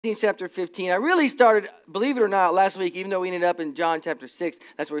Chapter 15. I really started, believe it or not, last week, even though we ended up in John chapter 6.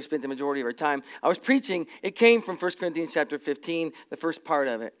 That's where we spent the majority of our time. I was preaching. It came from 1 Corinthians chapter 15, the first part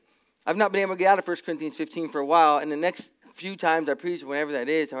of it. I've not been able to get out of 1 Corinthians 15 for a while, and the next few times I preach, whenever that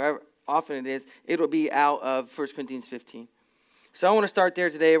is, however often it is, it'll be out of 1 Corinthians 15. So I want to start there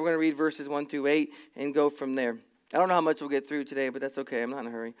today. We're going to read verses 1 through 8 and go from there. I don't know how much we'll get through today, but that's okay. I'm not in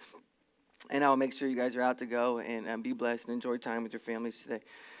a hurry. And I'll make sure you guys are out to go and be blessed and enjoy time with your families today.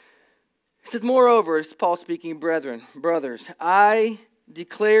 It says, moreover, it's Paul speaking, brethren, brothers, I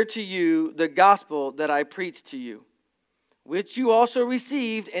declare to you the gospel that I preached to you, which you also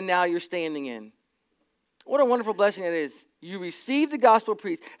received, and now you're standing in. What a wonderful blessing it is. You received the gospel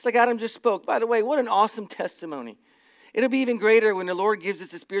preached. It's like Adam just spoke. By the way, what an awesome testimony. It'll be even greater when the Lord gives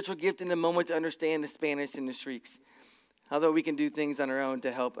us a spiritual gift in the moment to understand the Spanish and the shrieks. Although we can do things on our own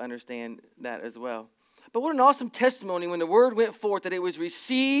to help understand that as well. But what an awesome testimony when the word went forth that it was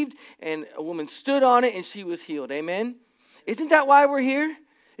received and a woman stood on it and she was healed. Amen? Isn't that why we're here?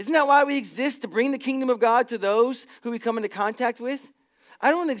 Isn't that why we exist, to bring the kingdom of God to those who we come into contact with?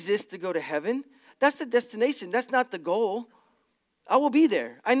 I don't exist to go to heaven. That's the destination. That's not the goal. I will be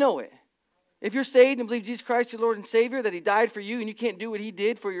there. I know it. If you're saved and believe Jesus Christ, your Lord and Savior, that He died for you and you can't do what He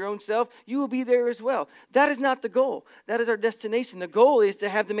did for your own self, you will be there as well. That is not the goal. That is our destination. The goal is to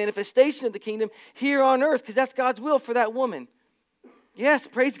have the manifestation of the kingdom here on earth, because that's God's will for that woman. Yes,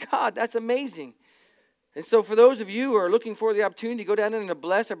 praise God. That's amazing. And so for those of you who are looking for the opportunity to go down there and to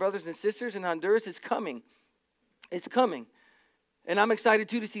bless our brothers and sisters in Honduras, it's coming. It's coming. And I'm excited,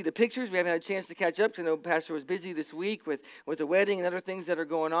 too, to see the pictures. We haven't had a chance to catch up because I know Pastor was busy this week with the wedding and other things that are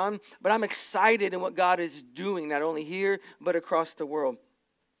going on. But I'm excited in what God is doing, not only here, but across the world.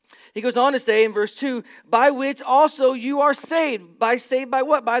 He goes on to say in verse 2, by which also you are saved. Saved by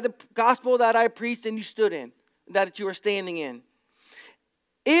what? By the gospel that I preached and you stood in, that you are standing in.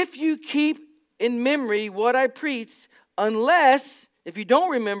 If you keep in memory what I preached, unless, if you don't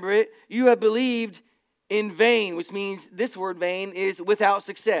remember it, you have believed in vain, which means this word vain is without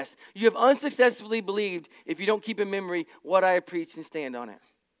success. You have unsuccessfully believed if you don't keep in memory what I have preached and stand on it.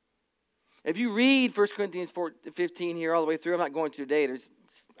 If you read 1 Corinthians 15 here all the way through, I'm not going to today. There's,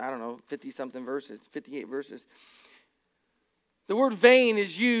 50-something verses, 58 verses. The word vain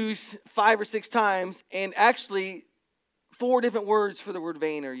is used 5 or 6 times, and actually 4 different words for the word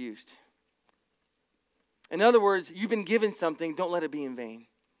vain are used. In other words, you've been given something, don't let it be in vain.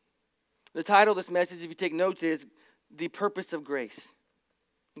 The title of this message, if you take notes, is The Purpose of Grace.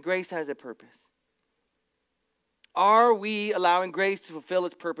 Grace has a purpose. Are we allowing grace to fulfill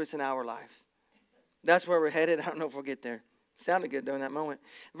its purpose in our lives? That's where we're headed. I don't know if we'll get there. Sounded good, though, in that moment.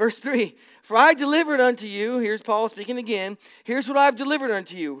 Verse 3, for I delivered unto you, here's Paul speaking again, here's what I've delivered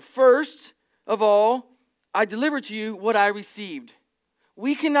unto you. First of all, I delivered to you what I received.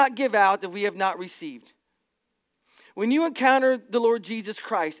 We cannot give out that we have not received. When you encounter the Lord Jesus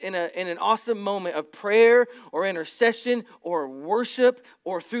Christ in an awesome moment of prayer or intercession or worship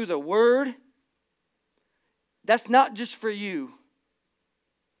or through the Word, that's not just for you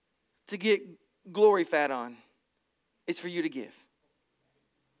to get glory fat on. It's for you to give.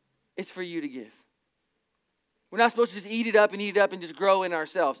 It's for you to give. We're not supposed to just eat it up and just grow in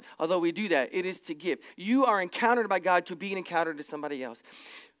ourselves. Although we do that, it is to give. You are encountered by God to be an encounter to somebody else.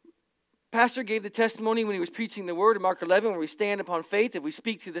 Pastor gave the testimony when he was preaching the word in Mark 11, where we stand upon faith. If we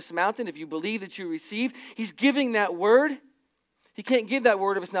speak to this mountain, if you believe that you receive, he's giving that word. He can't give that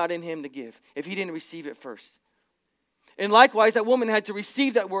word if it's not in him to give, if he didn't receive it first. And likewise, that woman had to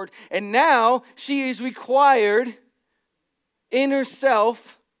receive that word. And now she is required in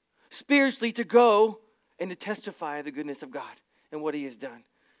herself, spiritually, to go and to testify of the goodness of God and what he has done,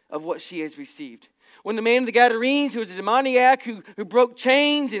 of what she has received. When the man of the Gadarenes, who was a demoniac, who broke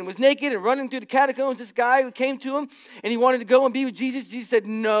chains and was naked and running through the catacombs, this guy who came to him and he wanted to go and be with Jesus, Jesus said,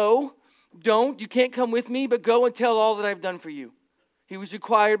 no, don't. You can't come with me, but go and tell all that I've done for you. He was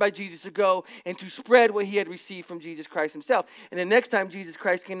required by Jesus to go and to spread what he had received from Jesus Christ himself. And the next time Jesus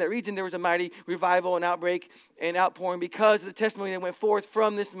Christ came to that region, there was a mighty revival and outbreak and outpouring because of the testimony that went forth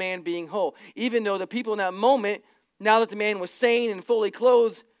from this man being whole. Even though the people in that moment, now that the man was sane and fully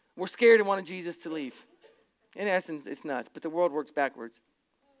clothed, were scared and wanted Jesus to leave. In essence, it's nuts, but the world works backwards.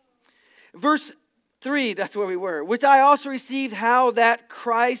 Verse 3, that's where we were. Which I also received, how that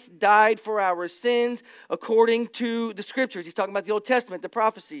Christ died for our sins according to the Scriptures. He's talking about the Old Testament, the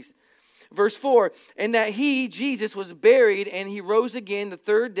prophecies. Verse 4, and that he, Jesus, was buried and he rose again the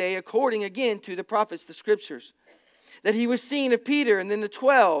 3rd day according again to the prophets, the Scriptures. That he was seen of Peter and then the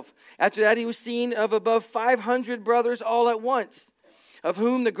 12. After that he was seen of above 500 brothers all at once. of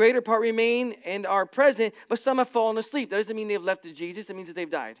whom the greater part remain and are present, but some have fallen asleep. That doesn't mean they have left Jesus. It means that they've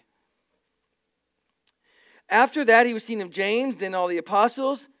died. After that, he was seen of James, then all the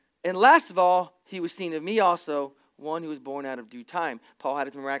apostles. And last of all, he was seen of me also, one who was born out of due time. Paul had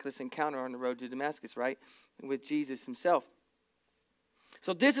his miraculous encounter on the road to Damascus, right? With Jesus himself.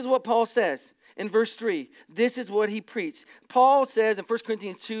 So this is what Paul says in verse 3. This is what he preached. Paul says in 1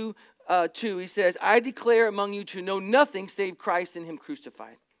 Corinthians 2, he says, I declare among you to know nothing save Christ and him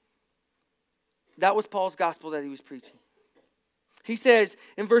crucified. That was Paul's gospel that he was preaching. He says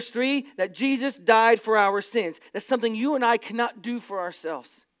in verse 3 that Jesus died for our sins. That's something you and I cannot do for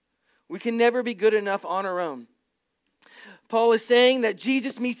ourselves. We can never be good enough on our own. Paul is saying that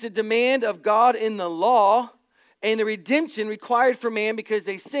Jesus meets the demand of God in the law and the redemption required for man because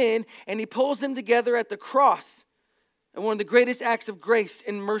they sinned, and he pulls them together at the cross. And one of the greatest acts of grace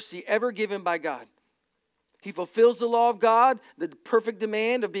and mercy ever given by God. He fulfills the law of God, the perfect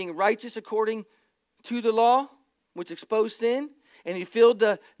demand of being righteous according to the law, which exposed sin. And he filled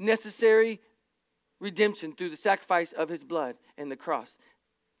the necessary redemption through the sacrifice of his blood and the cross.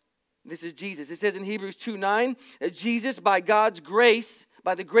 This is Jesus. It says in Hebrews 2:9 that Jesus, by God's grace,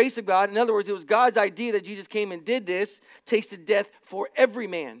 by the grace of God, in other words, it was God's idea that Jesus came and did this, tasted death for every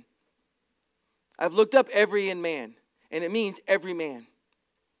man. I've looked up every in man, and it means every man.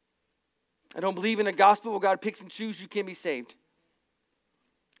 I don't believe in a gospel where God picks and chooses who can be saved.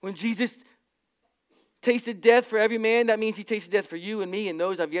 When Jesus tasted death for every man, that means he tasted death for you and me and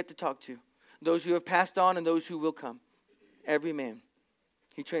those I've yet to talk to. Those who have passed on and those who will come. Every man.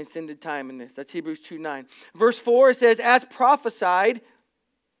 He transcended time in this. That's Hebrews 2:9. Verse 4 says, as prophesied,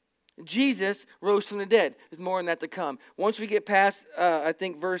 Jesus rose from the dead. There's more on that to come. Once we get past, I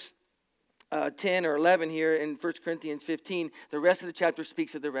think, verse 10 or 11 here in 1 Corinthians 15, the rest of the chapter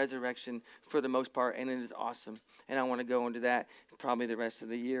speaks of the resurrection for the most part, and it is awesome. And I want to go into that probably the rest of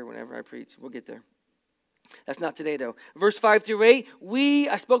the year whenever I preach. We'll get there. That's not today, though. Verse 5 through 8,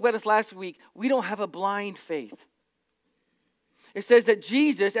 I spoke about this last week, we don't have a blind faith. It says that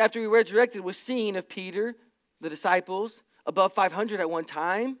Jesus, after he resurrected, was seen of Peter, the disciples, above 500 at one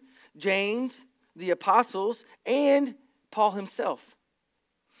time, James, the apostles, and Paul himself.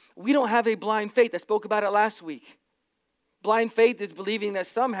 We don't have a blind faith. I spoke about it last week. Blind faith is believing that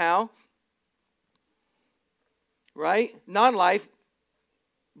somehow, right, non-life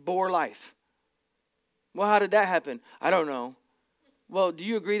bore life. Well, how did that happen? I don't know. Well, do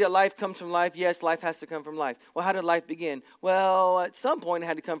you agree that life comes from life? Yes, life has to come from life. Well, how did life begin? Well, at some point it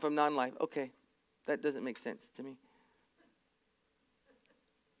had to come from non-life. Okay, that doesn't make sense to me.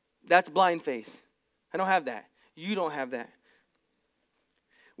 That's blind faith. I don't have that. You don't have that.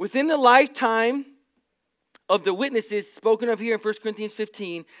 Within the lifetime of the witnesses spoken of here in 1 Corinthians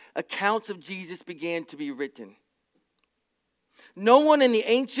 15, accounts of Jesus began to be written. No one in the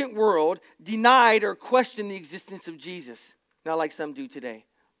ancient world denied or questioned the existence of Jesus, not like some do today.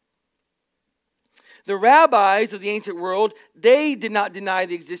 The rabbis of the ancient world, they did not deny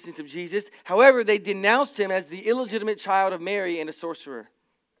the existence of Jesus. However, they denounced him as the illegitimate child of Mary and a sorcerer.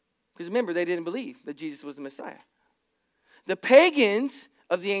 Because remember, they didn't believe that Jesus was the Messiah. The pagans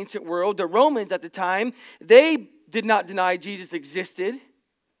of the ancient world, the Romans at the time, they did not deny Jesus existed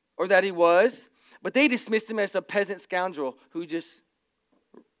or that he was, but they dismissed him as a peasant scoundrel who just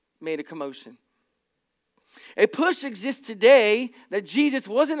made a commotion. A push exists today that Jesus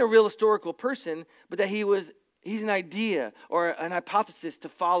wasn't a real historical person, but that he's an idea or an hypothesis to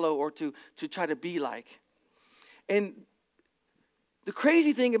follow or to try to be like. And the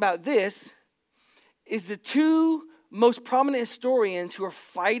crazy thing about this is the two most prominent historians who are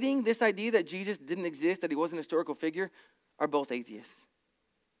fighting this idea that Jesus didn't exist, that he wasn't a historical figure, are both atheists.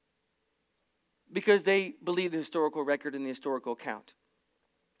 Because they believe the historical record and the historical account.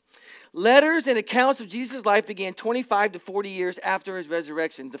 Letters and accounts of Jesus' life began 25 to 40 years after his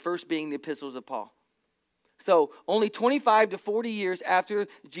resurrection, the first being the epistles of Paul. So only 25 to 40 years after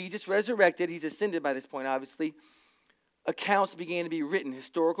Jesus resurrected, he's ascended by this point obviously, accounts began to be written,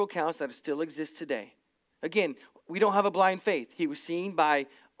 historical accounts that still exist today. Again, we don't have a blind faith. He was seen by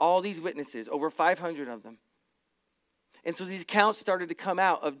all these witnesses, over 500 of them. And so these accounts started to come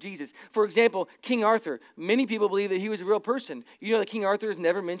out of Jesus. For example, King Arthur. Many people believe that he was a real person. You know that King Arthur is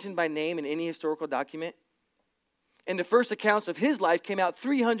never mentioned by name in any historical document? And the first accounts of his life came out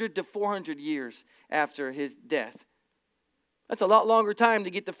 300 to 400 years after his death. That's a lot longer time to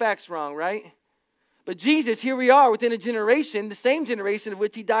get the facts wrong, right? But Jesus, here we are within a generation, the same generation of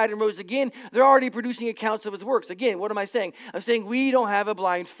which he died and rose again. They're already producing accounts of his works. Again, what am I saying? I'm saying we don't have a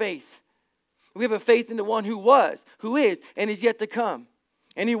blind faith. We have a faith in the one who was, who is, and is yet to come.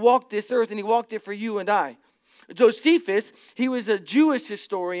 And he walked this earth, and he walked it for you and I. Josephus, he was a Jewish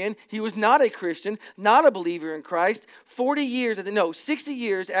historian. He was not a Christian, not a believer in Christ. 60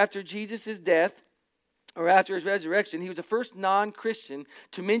 years after Jesus' death, or after his resurrection, he was the first non-Christian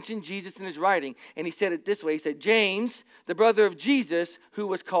to mention Jesus in his writing. And he said it this way. He said, James, the brother of Jesus, who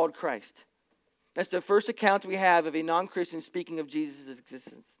was called Christ. That's the first account we have of a non-Christian speaking of Jesus'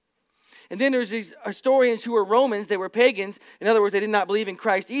 existence. And then there's these historians who were Romans. They were pagans. In other words, they did not believe in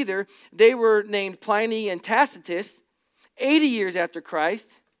Christ either. They were named Pliny and Tacitus, 80 years after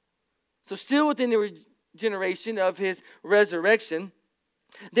Christ. So still within the generation of his resurrection.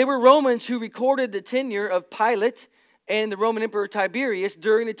 They were Romans who recorded the tenure of Pilate and the Roman Emperor Tiberius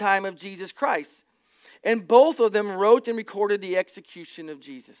during the time of Jesus Christ. And both of them wrote and recorded the execution of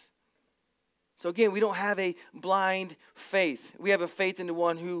Jesus. So again, we don't have a blind faith. We have a faith in the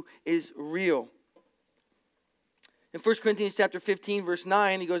one who is real. In 1 Corinthians chapter 15, verse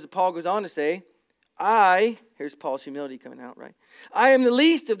 9, Paul goes on to say, here's Paul's humility coming out, right? I am the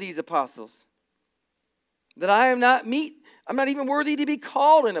least of these apostles, that I'm not even worthy to be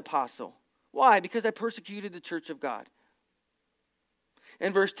called an apostle. Why? Because I persecuted the church of God.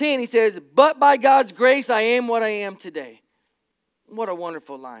 In verse 10, he says, but by God's grace I am what I am today. What a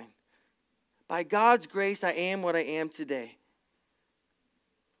wonderful line. By God's grace, I am what I am today.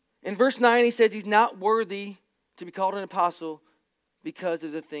 In verse 9, he says he's not worthy to be called an apostle because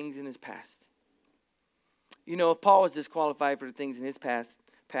of the things in his past. You know, if Paul was disqualified for the things in his path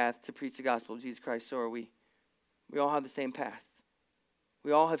to preach the gospel of Jesus Christ, so are we. We all have the same past.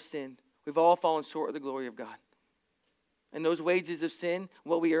 We all have sinned. We've all fallen short of the glory of God. And those wages of sin,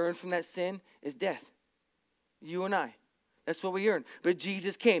 what we earn from that sin, is death. You and I. That's what we earn. But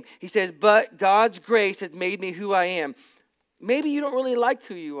Jesus came. He says, but God's grace has made me who I am. Maybe you don't really like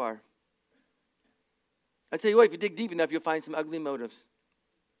who you are. I tell you what, if you dig deep enough, you'll find some ugly motives.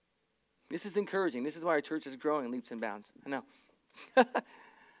 This is encouraging. This is why our church is growing leaps and bounds. I know.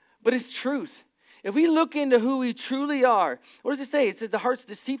 But it's truth. If we look into who we truly are, what does it say? It says the heart's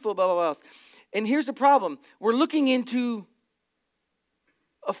deceitful, blah, blah, blah else. And here's the problem. We're looking into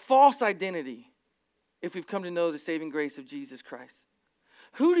a false identity if we've come to know the saving grace of Jesus Christ.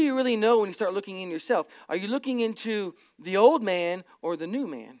 Who do you really know when you start looking in yourself? Are you looking into the old man or the new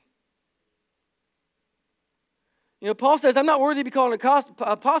man? You know, Paul says, I'm not worthy to be called an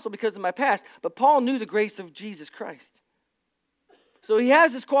apostle because of my past, but Paul knew the grace of Jesus Christ. So he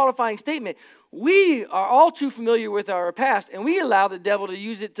has this qualifying statement. We are all too familiar with our past, and we allow the devil to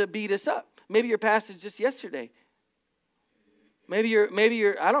use it to beat us up. Maybe your past is just yesterday. Maybe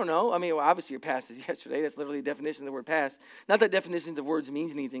you're, I don't know. I mean, well, obviously your past is yesterday. That's literally the definition of the word past. Not that definitions of words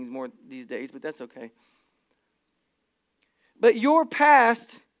means anything more these days, but that's okay. But your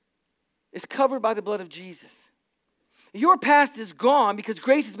past is covered by the blood of Jesus. Your past is gone because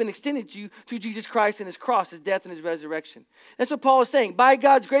grace has been extended to you through Jesus Christ and his cross, his death and his resurrection. That's what Paul is saying. By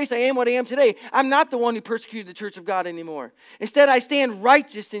God's grace, I am what I am today. I'm not the one who persecuted the church of God anymore. Instead, I stand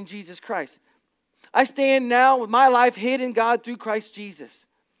righteous in Jesus Christ. I stand now with my life hid in God through Christ Jesus.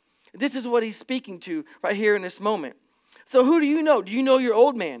 This is what he's speaking to right here in this moment. So who do you know? Do you know your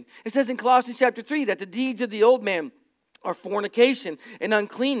old man? It says in Colossians chapter 3 that the deeds of the old man are fornication and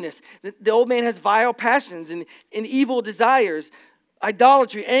uncleanness. The old man has vile passions and evil desires,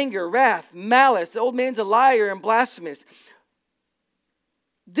 idolatry, anger, wrath, malice. The old man's a liar and blasphemous.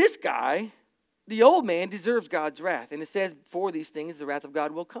 This guy, the old man, deserves God's wrath. And it says, for these things, the wrath of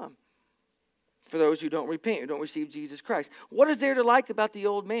God will come. For those who don't repent, who don't receive Jesus Christ. What is there to like about the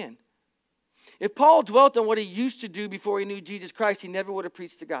old man? If Paul dwelt on what he used to do before he knew Jesus Christ, he never would have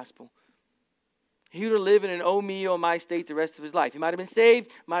preached the gospel. He would have lived in an oh me, oh my state the rest of his life. He might have been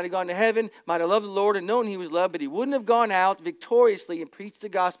saved, might have gone to heaven, might have loved the Lord and known he was loved, but he wouldn't have gone out victoriously and preached the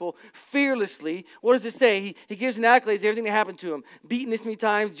gospel fearlessly. What does it say? He gives an accolades of everything that happened to him. Beaten this many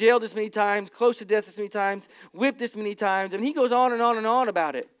times, jailed this many times, close to death this many times, whipped this many times. And he goes on and on and on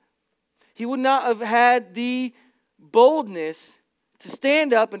about it. He would not have had the boldness to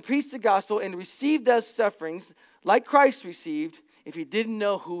stand up and preach the gospel and receive those sufferings like Christ received if he didn't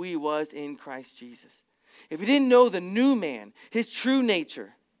know who he was in Christ Jesus. If he didn't know the new man, his true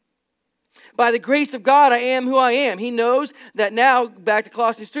nature. By the grace of God, I am who I am. He knows that now, back to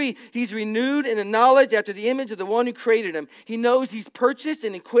Colossians 3, he's renewed in the knowledge after the image of the one who created him. He knows he's purchased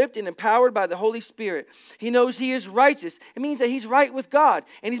and equipped and empowered by the Holy Spirit. He knows he is righteous. It means that he's right with God.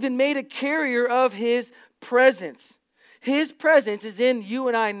 And he's been made a carrier of his presence. His presence is in you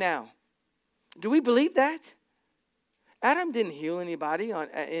and I now. Do we believe that? Adam didn't heal anybody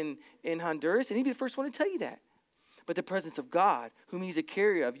in Honduras, and he'd be the first one to tell you that. But the presence of God, whom he's a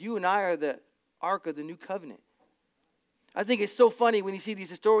carrier of. You and I are the ark of the new covenant. I think it's so funny when you see these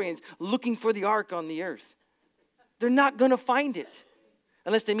historians looking for the ark on the earth. They're not going to find it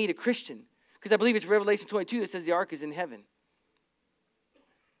unless they meet a Christian. Because I believe it's Revelation 22 that says the ark is in heaven.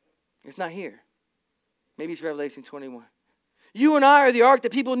 It's not here. Maybe it's Revelation 21. You and I are the ark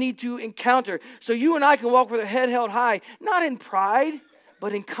that people need to encounter. So you and I can walk with our head held high, not in pride,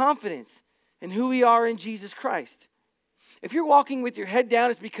 but in confidence in who we are in Jesus Christ. If you're walking with your head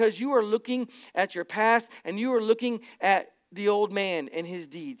down, it's because you are looking at your past and you are looking at the old man and his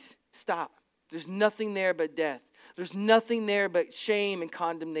deeds. Stop. There's nothing there but death. There's nothing there but shame and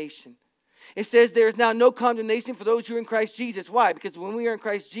condemnation. It says there is now no condemnation for those who are in Christ Jesus. Why? Because when we are in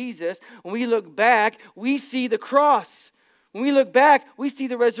Christ Jesus, when we look back, we see the cross. When we look back, we see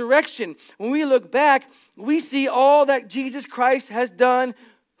the resurrection. When we look back, we see all that Jesus Christ has done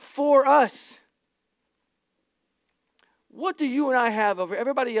for us. What do you and I have over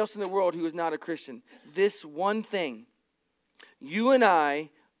everybody else in the world who is not a Christian? This one thing. You and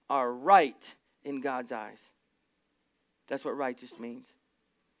I are right in God's eyes. That's what righteous means.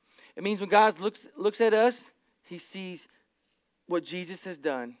 It means when God looks at us, he sees what Jesus has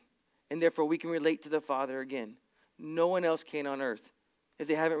done, and therefore we can relate to the Father again. No one else can on earth if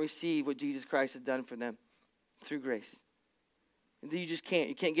they haven't received what Jesus Christ has done for them through grace. And you just can't.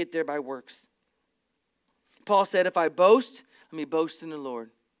 You can't get there by works. Paul said, if I boast, let me boast in the Lord.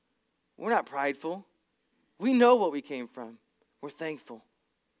 We're not prideful. We know what we came from. We're thankful.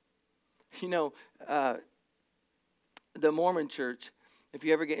 You know, the Mormon church, if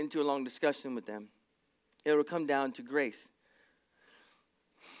you ever get into a long discussion with them, it will come down to grace.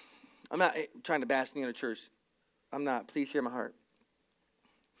 I'm not trying to bash in the other church. I'm not. Please hear my heart.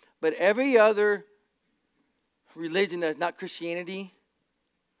 But every other religion that is not Christianity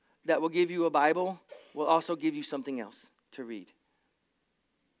that will give you a Bible will also give you something else to read.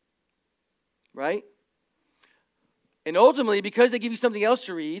 Right? And ultimately, because they give you something else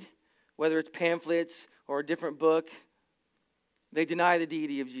to read, whether it's pamphlets or a different book, they deny the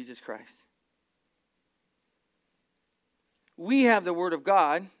deity of Jesus Christ. We have the Word of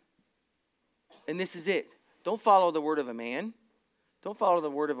God, and this is it. Don't follow the word of a man. Don't follow the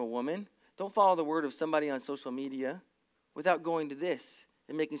word of a woman. Don't follow the word of somebody on social media without going to this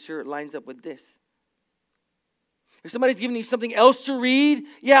and making sure it lines up with this. If somebody's giving you something else to read,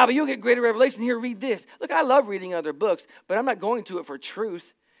 yeah, but you'll get greater revelation. Here, read this. Look, I love reading other books, but I'm not going to it for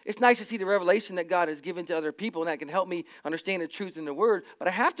truth. It's nice to see the revelation that God has given to other people, and that can help me understand the truth in the Word, but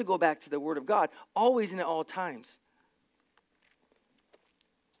I have to go back to the Word of God, always and at all times.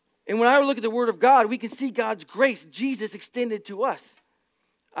 And when I look at the Word of God, we can see God's grace, Jesus extended to us.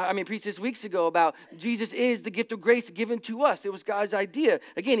 I preached this weeks ago about Jesus is the gift of grace given to us. It was God's idea.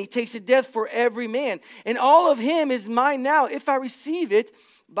 Again, he takes to death for every man. And all of him is mine now if I receive it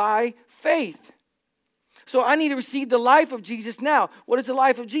by faith. So I need to receive the life of Jesus now. What is the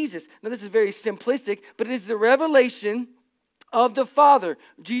life of Jesus? Now this is very simplistic, but it is the revelation of the Father.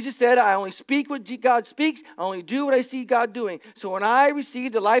 Jesus said, I only speak what God speaks. I only do what I see God doing. So when I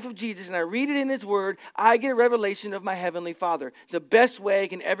receive the life of Jesus and I read it in his word, I get a revelation of my heavenly Father. The best way I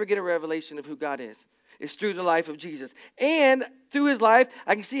can ever get a revelation of who God is through the life of Jesus. And through his life,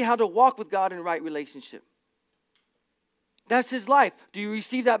 I can see how to walk with God in right relationship. That's his life. Do you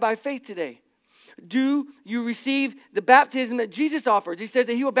receive that by faith today? Do you receive the baptism that Jesus offers? He says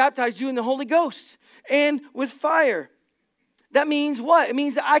that he will baptize you in the Holy Ghost and with fire. That means what? It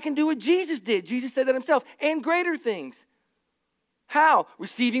means that I can do what Jesus did. Jesus said that himself. And greater things. How?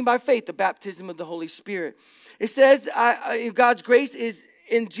 Receiving by faith the baptism of the Holy Spirit. It says God's grace is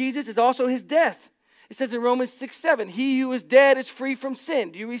in Jesus is also his death. It says in Romans 6:7, he who is dead is free from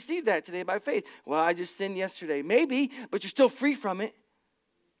sin. Do you receive that today by faith? Well, I just sinned yesterday. Maybe, but you're still free from it.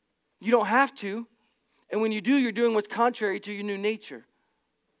 You don't have to. And when you do, you're doing what's contrary to your new nature.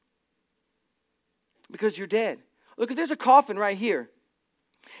 Because you're dead. Look, if there's a coffin right here,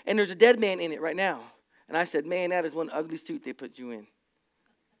 and there's a dead man in it right now, and I said, man, that is one ugly suit they put you in.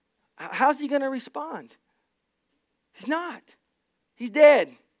 How's he going to respond? He's not. He's dead.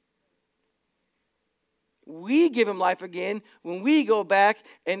 We give him life again when we go back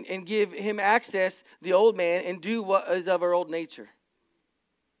and give him access, the old man, and do what is of our old nature.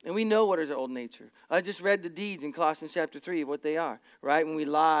 And we know what is our old nature. I just read the deeds in Colossians chapter 3 of what they are, right? When we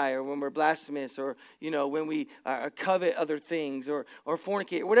lie or when we're blasphemous or, when we covet other things or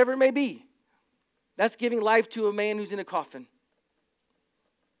fornicate or whatever it may be. That's giving life to a man who's in a coffin.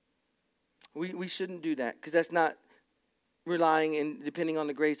 We shouldn't do that because that's not relying and depending on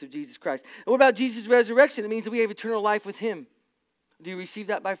the grace of Jesus Christ. And what about Jesus' resurrection? It means that we have eternal life with him. Do you receive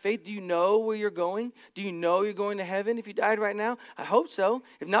that by faith? Do you know where you're going? Do you know you're going to heaven if you died right now? I hope so.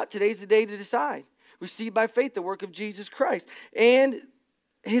 If not, today's the day to decide. Receive by faith the work of Jesus Christ. And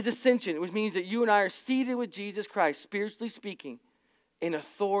his ascension, which means that you and I are seated with Jesus Christ, spiritually speaking, in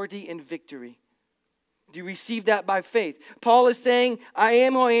authority and victory. Do you receive that by faith? Paul is saying, I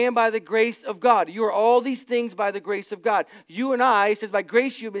am who I am by the grace of God. You are all these things by the grace of God. You and I, it says, by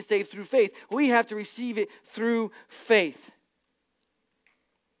grace you have been saved through faith. We have to receive it through faith.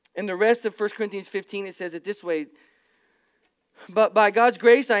 In the rest of 1 Corinthians 15, it says it this way, but by God's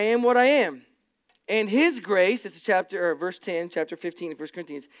grace I am what I am. And his grace, this is verse 10, chapter 15 of 1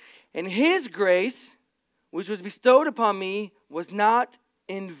 Corinthians. And his grace, which was bestowed upon me, was not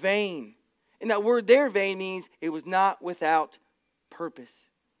in vain. And that word there, vain, means it was not without purpose.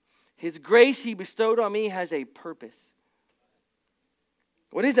 His grace he bestowed on me has a purpose.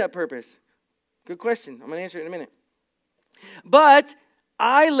 What is that purpose? Good question. I'm going to answer it in a minute. But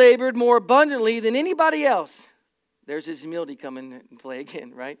I labored more abundantly than anybody else. There's his humility coming and play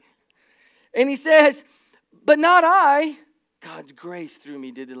again, right? And he says, but not I. God's grace through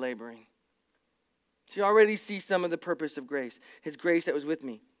me did the laboring. So you already see some of the purpose of grace. His grace that was with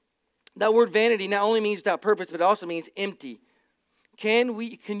me. That word vanity not only means without purpose, but it also means empty. Can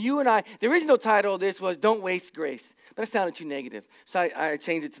you and I, the original title of this was Don't Waste Grace. But it sounded too negative. So I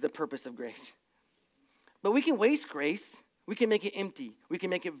changed it to the purpose of grace. But we can waste grace. We can make it empty. We can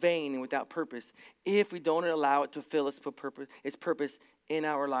make it vain and without purpose if we don't allow it to fulfill its purpose in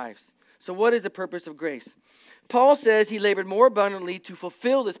our lives. So what is the purpose of grace? Paul says he labored more abundantly to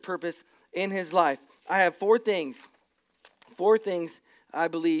fulfill this purpose in his life. I have four things I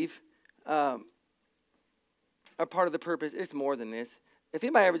believe are part of the purpose. It's more than this. If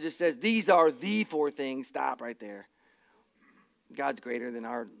anybody ever just says, these are the four things, stop right there. God's greater than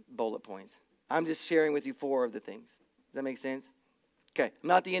our bullet points. I'm just sharing with you four of the things. Does that make sense? Okay, I'm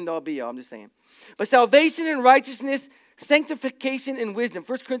not the end all be all, I'm just saying. But salvation and righteousness, sanctification and wisdom.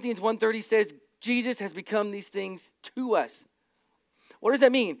 1 Corinthians 1:30 says Jesus has become these things to us. What does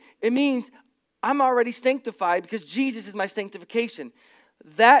that mean? It means I'm already sanctified because Jesus is my sanctification.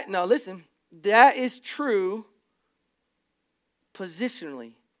 Now listen, that is true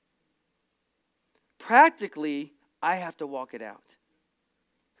positionally. Practically, I have to walk it out.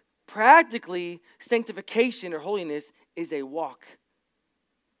 Practically, sanctification or holiness is a walk.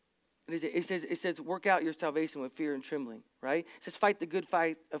 It says, work out your salvation with fear and trembling, right? It says, fight the good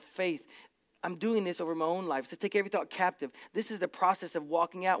fight of faith. I'm doing this over my own life. It says, take every thought captive. This is the process of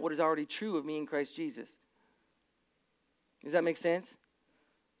walking out what is already true of me in Christ Jesus. Does that make sense?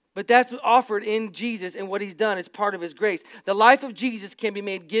 But that's offered in Jesus, and what he's done is part of his grace. The life of Jesus can be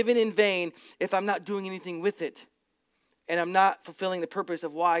made given in vain if I'm not doing anything with it. And I'm not fulfilling the purpose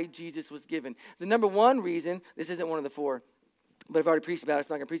of why Jesus was given. The number one reason, this isn't one of the four, but I've already preached about it, so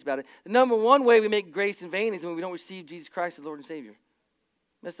I'm not going to preach about it. The number one way we make grace in vain is when we don't receive Jesus Christ as Lord and Savior.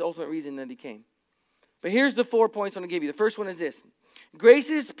 That's the ultimate reason that he came. But here's the 4 points I'm going to give you. The first one is this.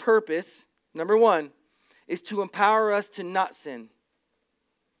 Grace's purpose, number one, is to empower us to not sin.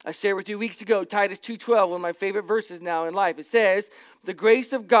 I shared with you weeks ago, Titus 2:12, one of my favorite verses now in life. It says, the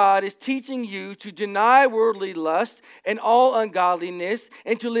grace of God is teaching you to deny worldly lust and all ungodliness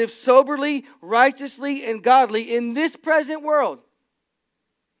and to live soberly, righteously, and godly in this present world.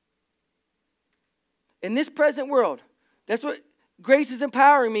 In this present world. That's what grace is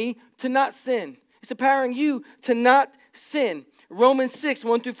empowering me to not sin. It's empowering you to not sin. Romans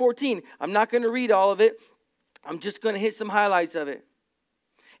 6:1-14. I'm not going to read all of it. I'm just going to hit some highlights of it.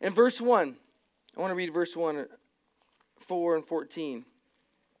 In verse 1, I want to read verse 1, 4 and 14.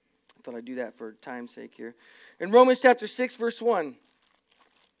 I thought I'd do that for time's sake here. In Romans chapter 6, verse 1,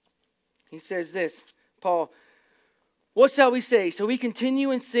 he says this, Paul, what shall we say? Shall we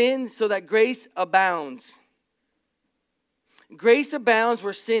continue in sin so that grace abounds? Grace abounds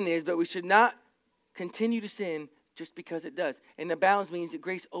where sin is, but we should not continue to sin just because it does. And abounds means that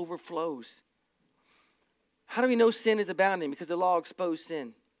grace overflows. How do we know sin is abounding? Because the law exposed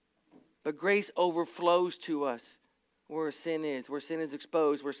sin. But grace overflows to us where sin is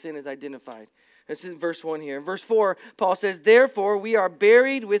exposed, where sin is identified. This is verse 1 here. In verse 4, Paul says, therefore we are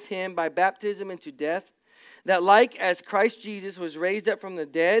buried with him by baptism into death, that like as Christ Jesus was raised up from the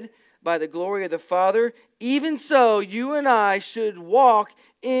dead by the glory of the Father, even so you and I should walk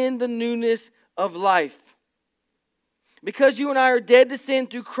in the newness of life. Because you and I are dead to sin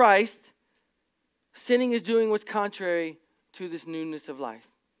through Christ, sinning is doing what's contrary to this newness of life.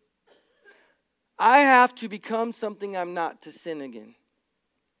 I have to become something I'm not to sin again.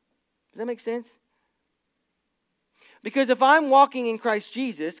 Does that make sense? Because if I'm walking in Christ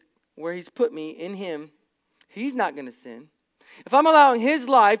Jesus, where he's put me in him, he's not going to sin. If I'm allowing his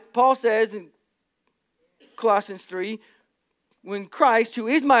life, Paul says in Colossians 3, when Christ, who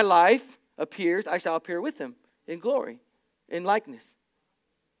is my life, appears, I shall appear with him in glory, in likeness.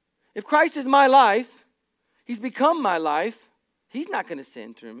 If Christ is my life, he's become my life, he's not going to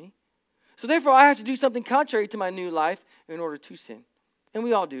sin through me. So therefore, I have to do something contrary to my new life in order to sin. And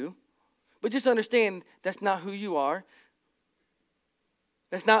we all do. But just understand, that's not who you are.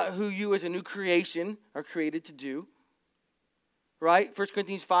 That's not who you as a new creation are created to do. Right? 1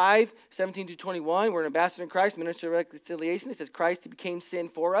 Corinthians 5, 17 to 21, we're an ambassador in Christ, minister of reconciliation. It says, Christ became sin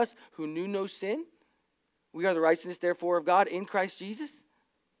for us who knew no sin. We are the righteousness, therefore, of God in Christ Jesus.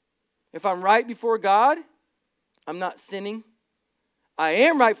 If I'm right before God, I'm not sinning. I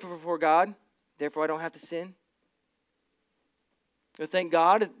am right before God, therefore I don't have to sin. So thank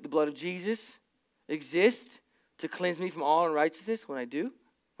God that the blood of Jesus exists to cleanse me from all unrighteousness when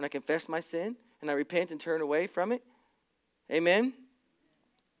I confess my sin and I repent and turn away from it. Amen.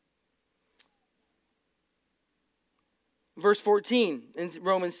 Verse 14 in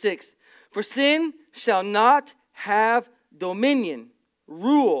Romans 6. For sin shall not have dominion,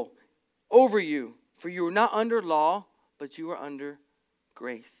 rule over you. For you are not under law, but you are under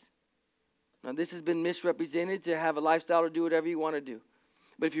grace. Now this has been misrepresented to have a lifestyle or do whatever you want to do.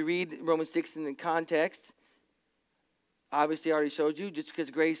 But if you read Romans 6 in the context, obviously I already showed you, just because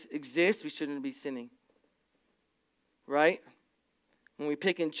grace exists, we shouldn't be sinning. Right? When we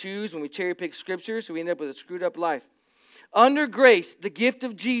pick and choose, when we cherry pick scriptures, we end up with a screwed up life. Under grace, the gift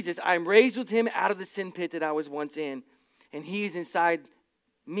of Jesus, I am raised with him out of the sin pit that I was once in. And he is inside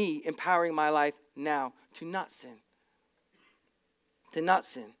me, empowering my life now to not sin. To not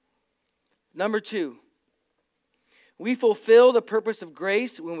sin. Number 2, we fulfill the purpose of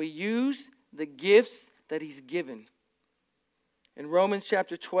grace when we use the gifts that he's given. In Romans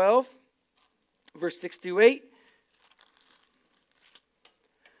chapter 12, verse 6 through 8,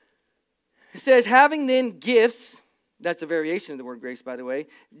 it says, having then gifts, that's a variation of the word grace, by the way,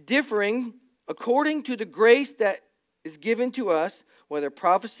 differing according to the grace that is given to us, whether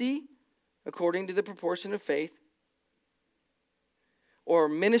prophecy, according to the proportion of faith, or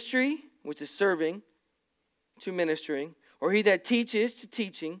ministry, which is serving, to ministering, or he that teaches to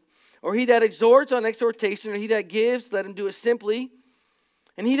teaching, or he that exhorts on exhortation, or he that gives, let him do it simply,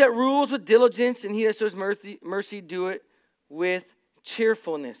 and he that rules with diligence, and he that shows mercy do it with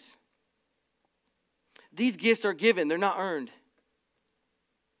cheerfulness. These gifts are given. They're not earned.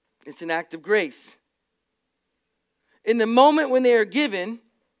 It's an act of grace. In the moment when they are given,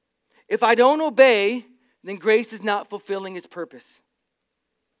 if I don't obey, then grace is not fulfilling its purpose.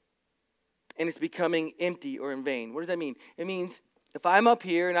 And it's becoming empty or in vain. What does that mean? It means if I'm up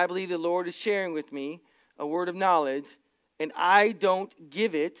here and I believe the Lord is sharing with me a word of knowledge and I don't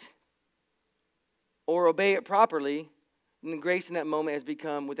give it or obey it properly, then grace in that moment has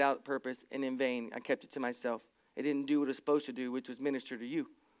become without purpose and in vain. I kept it to myself. It didn't do what it was supposed to do, which was minister to you.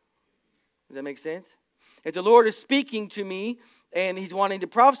 Does that make sense? If the Lord is speaking to me and he's wanting to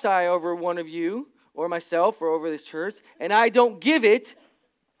prophesy over one of you or myself or over this church, and I don't give it,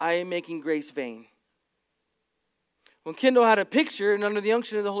 I am making grace vain. When Kendall had a picture and under the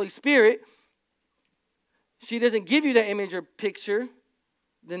unction of the Holy Spirit, she doesn't give you that image or picture,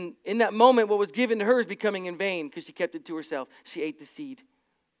 then in that moment what was given to her is becoming in vain because she kept it to herself. She ate the seed.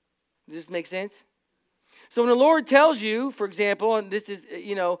 Does this make sense? So when the Lord tells you, for example, and this is,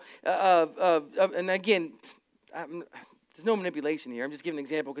 and again, there's no manipulation here. I'm just giving an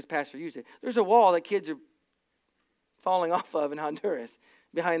example because Pastor used it. There's a wall that kids are falling off of in Honduras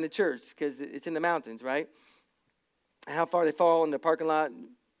behind the church because it's in the mountains, right? And how far they fall in the parking lot?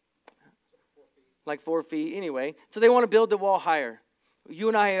 Like 4 feet. Anyway, so they want to build the wall higher. You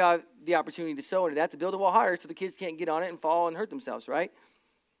and I have the opportunity to sow into that, to build a wall higher so the kids can't get on it and fall and hurt themselves, right?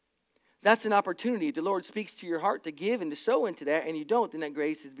 That's an opportunity. If the Lord speaks to your heart to give and to sow into that, and you don't, then that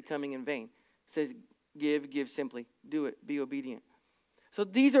grace is becoming in vain. It says, give simply. Do it. Be obedient. So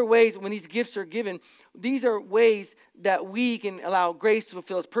these are ways, when these gifts are given, these are ways that we can allow grace to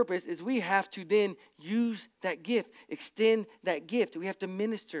fulfill its purpose, is we have to then use that gift, extend that gift. We have to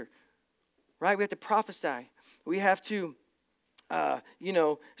minister, right? We have to prophesy. We have to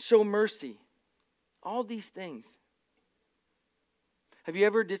show mercy. All these things. Have you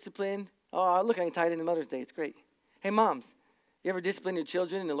ever disciplined? Oh, look, I can tie it into Mother's Day. It's great. Hey, moms, you ever disciplined your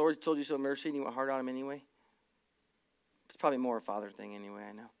children and the Lord told you to show mercy and you went hard on them anyway? It's probably more a father thing anyway,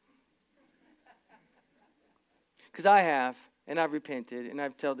 I know. Because I have, and I've repented, and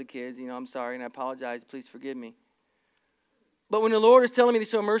I've told the kids, I'm sorry, and I apologize. Please forgive me. But when the Lord is telling me to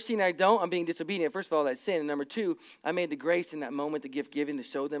show mercy and I don't, I'm being disobedient. First of all, that's sin. And number 2, I made the grace in that moment, the gift given to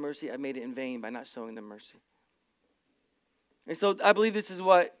show them mercy. I made it in vain by not showing them mercy. And so I believe this is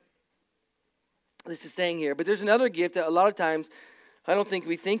what this is saying here. But there's another gift that a lot of times I don't think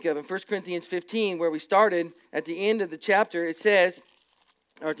we think of. In 1 Corinthians 15, where we started, at the end of the chapter, it says,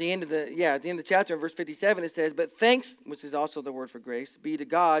 or at the end of the chapter in verse 57, it says, but thanks, which is also the word for grace, be to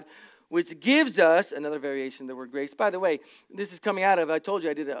God, which gives us, another variation of the word grace. By the way, this is coming out of, I told you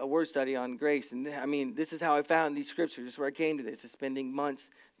I did a word study on grace, and I mean, this is how I found these scriptures. This is where I came to this, is spending months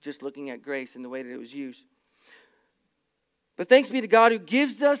just looking at grace and the way that it was used. But thanks be to God who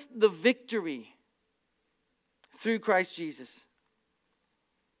gives us the victory through Christ Jesus,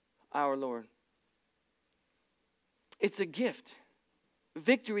 our Lord. It's a gift.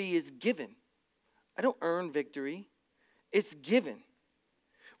 Victory is given. I don't earn victory. It's given.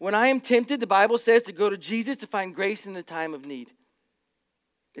 When I am tempted, the Bible says to go to Jesus to find grace in the time of need.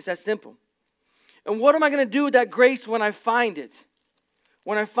 It's that simple. And what am I going to do with that grace when I find it?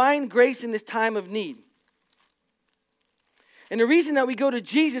 When I find grace in this time of need? And the reason that we go to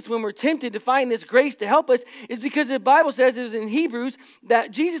Jesus when we're tempted to find this grace to help us is because the Bible says, it was in Hebrews,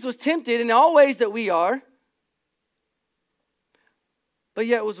 that Jesus was tempted in all ways that we are, but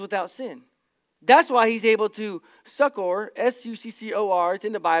yet was without sin. That's why he's able to succor, S-U-C-C-O-R, it's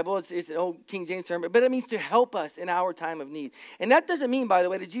in the Bible, it's an old King James term, but it means to help us in our time of need. And that doesn't mean, by the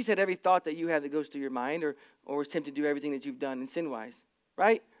way, that Jesus had every thought that you have that goes through your mind or was tempted to do everything that you've done in sin-wise,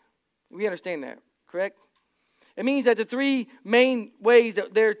 right? We understand that, correct? It means that the three main ways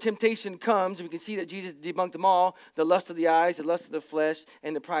that their temptation comes, and we can see that Jesus debunked them all, the lust of the eyes, the lust of the flesh,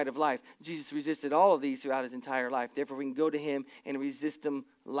 and the pride of life. Jesus resisted all of these throughout his entire life. Therefore, we can go to him and resist them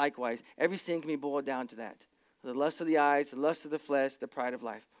likewise. Every sin can be boiled down to that. The lust of the eyes, the lust of the flesh, the pride of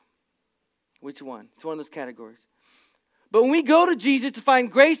life. Which one? It's one of those categories. But when we go to Jesus to find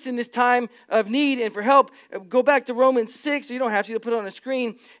grace in this time of need and for help, go back to Romans 6, or you don't have to put it on the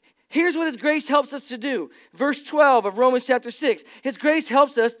screen. Here's what his grace helps us to do. Verse 12 of Romans chapter 6. His grace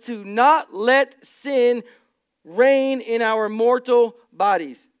helps us to not let sin reign in our mortal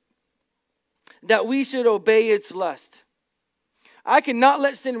bodies, that we should obey its lust. I cannot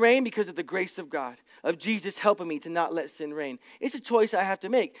let sin reign because of the grace of God, of Jesus helping me to not let sin reign. It's a choice I have to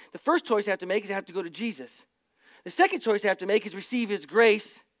make. The first choice I have to make is I have to go to Jesus. The second choice I have to make is receive his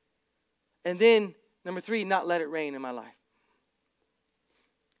grace. And then, number 3, not let it reign in my life.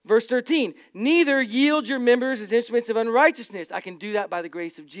 Verse 13, neither yield your members as instruments of unrighteousness. I can do that by the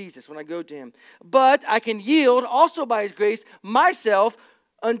grace of Jesus when I go to him. But I can yield also by his grace myself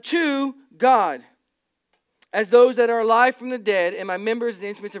unto God, as those that are alive from the dead, and my members as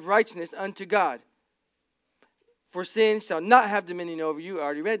instruments of righteousness unto God. For sin shall not have dominion over you. I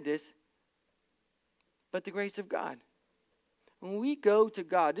already read this. But the grace of God. When we go to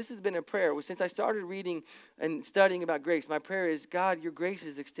God, this has been a prayer. Since I started reading and studying about grace, my prayer is, God, your grace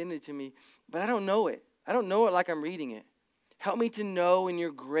is extended to me, but I don't know it. I don't know it like I'm reading it. Help me to know when your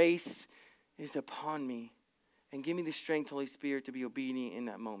grace is upon me, and give me the strength, Holy Spirit, to be obedient in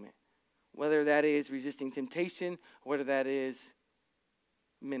that moment. Whether that is resisting temptation, or whether that is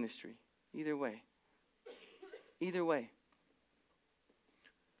ministry. Either way. Either way.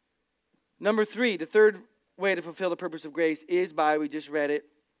 Number 3, the third way to fulfill the purpose of grace is by, we just read it,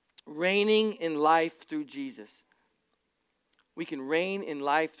 reigning in life through Jesus. We can reign in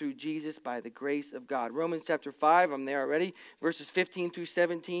life through Jesus by the grace of God. Romans chapter 5, I'm there already, verses 15 through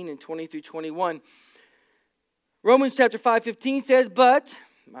 17 and 20 through 21. Romans chapter 5:15 says, but,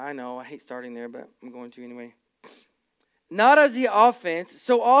 I know, I hate starting there, but I'm going to anyway. Not as the offense,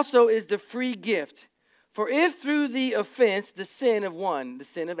 so also is the free gift. For if through the offense, the sin of one, the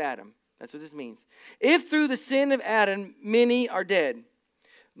sin of Adam, that's what this means. If through the sin of Adam many are dead,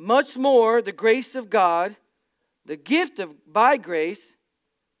 much more the grace of God, the gift of by grace,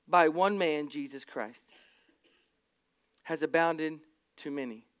 by one man, Jesus Christ, has abounded to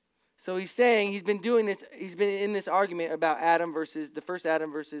many. So he's saying, he's been in this argument about Adam versus the first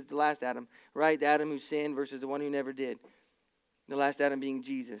Adam versus the last Adam, right? The Adam who sinned versus the one who never did. The last Adam being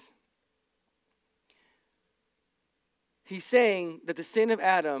Jesus. He's saying that the sin of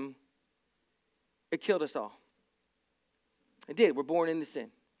Adam, it killed us all. It did. We're born into sin.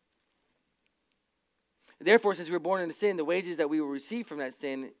 Therefore, since we were born into sin, the wages that we will receive from that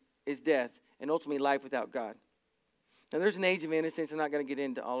sin is death, and ultimately life without God. Now, there's an age of innocence. I'm not going to get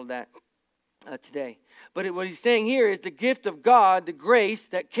into all of that today. But what he's saying here is the gift of God, the grace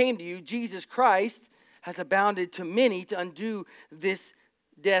that came to you, Jesus Christ, has abounded to many to undo this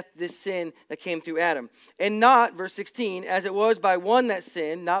death, this sin that came through Adam. And not, verse 16, as it was by one that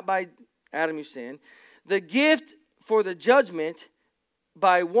sinned, not by Adam who sinned, the gift for the judgment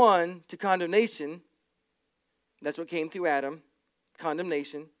by one to condemnation. That's what came through Adam.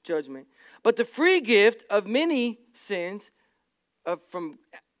 Condemnation, judgment. But the free gift of many sins from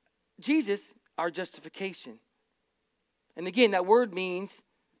Jesus, our justification. And again, that word means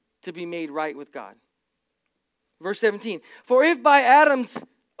to be made right with God. Verse 17. For if by Adam's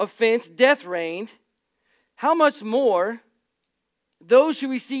offense death reigned, how much more those who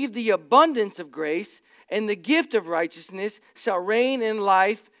receive the abundance of grace and the gift of righteousness shall reign in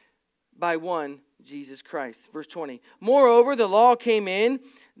life by one, Jesus Christ. Verse 20. Moreover, the law came in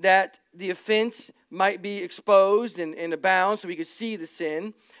that the offense might be exposed and abound so we could see the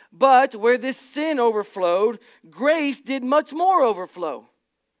sin. But where this sin overflowed, grace did much more overflow.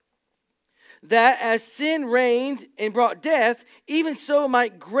 That as sin reigned and brought death, even so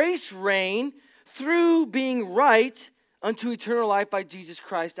might grace reign through being right unto eternal life by Jesus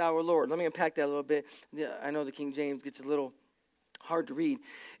Christ our Lord. Let me unpack that a little bit. I know the King James gets a little hard to read.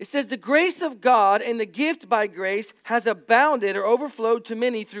 It says, the grace of God and the gift by grace has abounded or overflowed to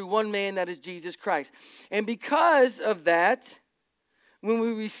many through one man, that is Jesus Christ. And because of that, when we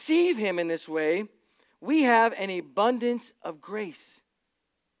receive him in this way, we have an abundance of grace.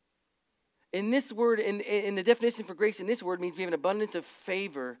 In this word, in the definition for grace in this word means we have an abundance of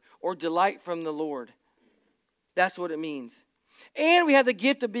favor or delight from the Lord. That's what it means. And we have the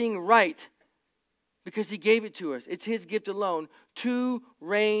gift of being right because he gave it to us. It's his gift alone to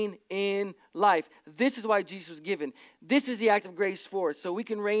reign in life. This is why Jesus was given. This is the act of grace for us, so we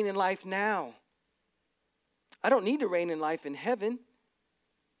can reign in life now. I don't need to reign in life in heaven.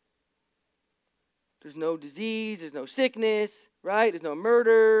 There's no disease, there's no sickness, right? There's no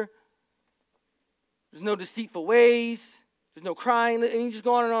murder. There's no deceitful ways. There's no crying. And you just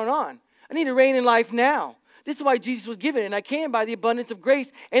go on and on and on. I need to reign in life now. This is why Jesus was given. And I can by the abundance of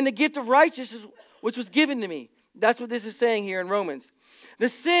grace and the gift of righteousness which was given to me. That's what this is saying here in Romans. The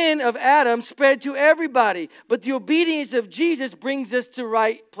sin of Adam spread to everybody. But the obedience of Jesus brings us to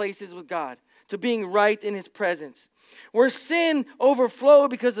right places with God. To being right in his presence. Where sin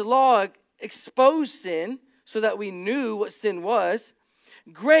overflowed because the law exposed sin so that we knew what sin was.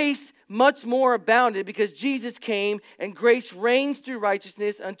 Grace much more abounded because Jesus came and grace reigns through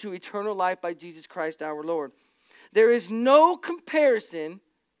righteousness unto eternal life by Jesus Christ our Lord. There is no comparison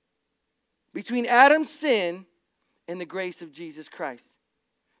between Adam's sin and the grace of Jesus Christ.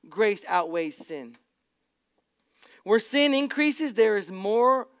 Grace outweighs sin. Where sin increases, there is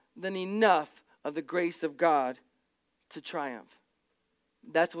more than enough of the grace of God to triumph.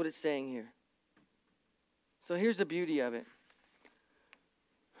 That's what it's saying here. So here's the beauty of it.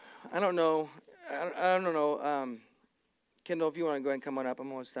 I don't know. Kendall, if you want to go ahead and come on up,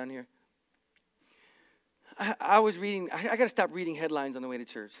 I'm almost done here. I was reading. I got to stop reading headlines on the way to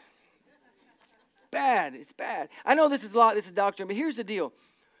church. It's bad. It's bad. I know this is a lot. This is doctrine, but here's the deal.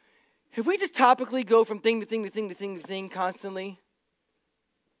 If we just topically go from thing to thing to thing to thing to thing constantly,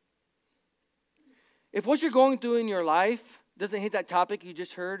 if what you're going through in your life doesn't hit that topic you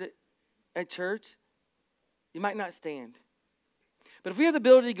just heard at church, you might not stand. But if we have the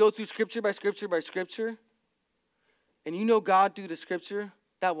ability to go through scripture by scripture by scripture, and you know God through the scripture,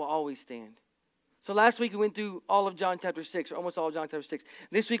 that will always stand. So last week we went through all of John chapter 6, or almost all of John chapter 6.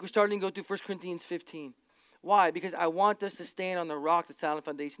 This week we're starting to go through 1 Corinthians 15. Why? Because I want us to stand on the rock, the solid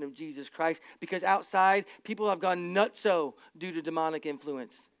foundation of Jesus Christ. Because outside, people have gone nutso due to demonic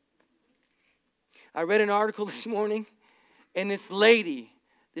influence. I read an article this morning, and this lady,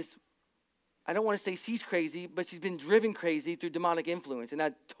 I don't want to say she's crazy, but she's been driven crazy through demonic influence. And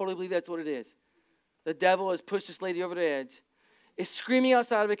I totally believe that's what it is. The devil has pushed this lady over the edge. Is screaming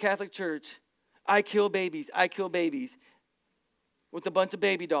outside of a Catholic church, I kill babies, with a bunch of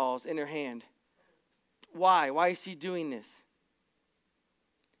baby dolls in her hand. Why? Why is she doing this?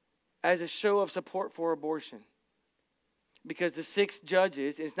 As a show of support for abortion. Because the 6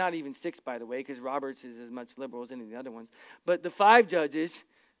 judges, and it's not even 6 by the way, because Roberts is as much liberal as any of the other ones, but the 5 judges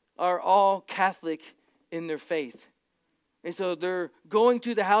are all Catholic in their faith. And so they're going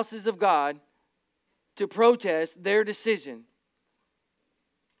to the houses of God to protest their decision.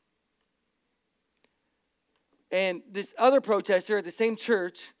 And this other protester at the same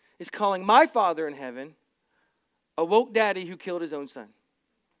church is calling my Father in heaven a woke daddy who killed his own son.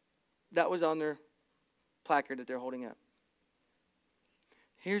 That was on their placard that they're holding up.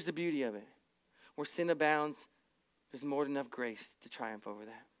 Here's the beauty of it. Where sin abounds, there's more than enough grace to triumph over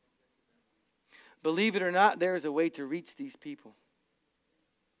that. Believe it or not, there is a way to reach these people.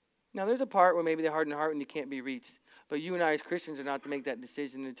 Now, there's a part where maybe they harden their heart and you can't be reached. But you and I as Christians are not to make that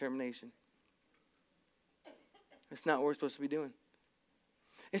decision and determination. That's not what we're supposed to be doing.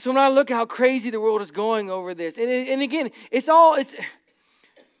 And so when I look at how crazy the world is going over this, and again,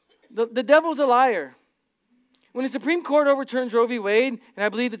 the devil's a liar. When the Supreme Court overturns Roe v. Wade, and I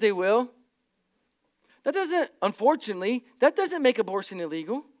believe that they will, that doesn't make abortion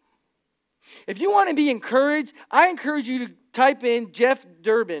illegal. If you want to be encouraged, I encourage you to type in Jeff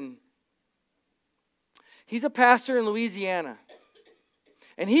Durbin. He's a pastor in Louisiana.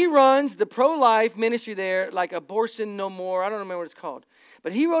 And he runs the pro-life ministry there, like Abortion No More. I don't remember what it's called.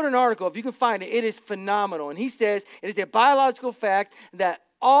 But he wrote an article, if you can find it, it is phenomenal. And he says it is a biological fact that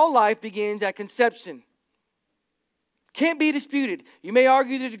all life begins at conception. Can't be disputed. You may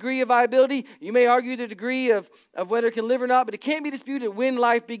argue the degree of viability. You may argue the degree of whether it can live or not. But it can't be disputed when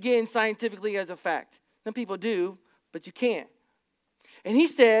life begins scientifically as a fact. Some people do, but you can't. And he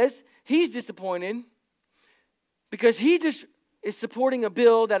says he's disappointed because he just is supporting a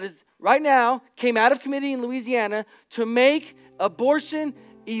bill that is right now came out of committee in Louisiana to make abortion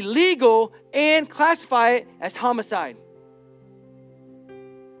illegal and classify it as homicide.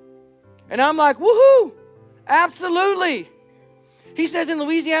 And I'm like, woohoo! Absolutely. He says in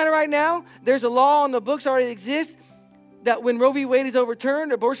Louisiana right now, there's a law on the books already exists that when Roe v. Wade is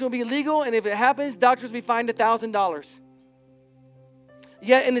overturned, abortion will be illegal, and if it happens, doctors will be fined $1,000.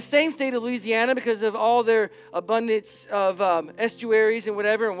 Yet in the same state of Louisiana, because of all their abundance of estuaries and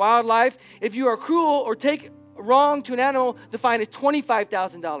whatever and wildlife, if you are cruel or take wrong to an animal, the fine is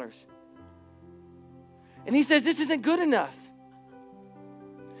 $25,000. And he says this isn't good enough.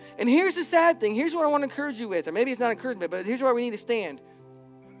 And here's the sad thing. Here's what I want to encourage you with. Or maybe it's not encouragement, but here's where we need to stand.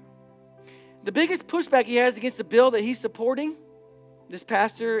 The biggest pushback he has against the bill that he's supporting, this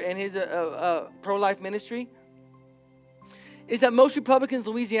pastor and his pro-life ministry, is that most Republicans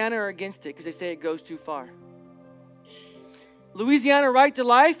in Louisiana are against it because they say it goes too far. Louisiana Right to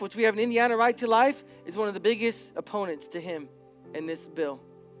Life, which we have an Indiana Right to Life, is one of the biggest opponents to him in this bill.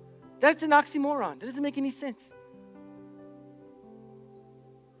 That's an oxymoron. That doesn't make any sense.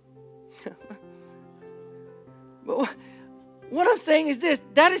 But what I'm saying is this,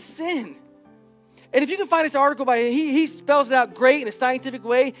 that is sin. And if you can find this article by him, he spells it out great in a scientific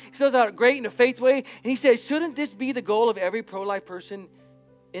way. He spells it out great in a faith way. And he says, shouldn't this be the goal of every pro-life person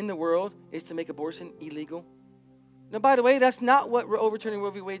in the world, is to make abortion illegal? Now, by the way, that's not what overturning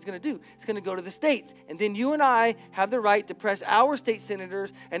Roe v. Wade is going to do. It's going to go to the states. And then you and I have the right to press our state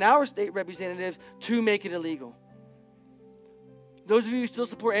senators and our state representatives to make it illegal. Those of you who still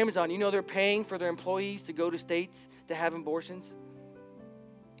support Amazon, you know they're paying for their employees to go to states to have abortions.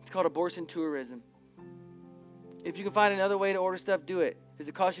 It's called abortion tourism. If you can find another way to order stuff, do it. Does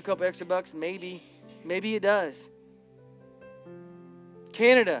it cost you a couple extra bucks? Maybe. Maybe it does.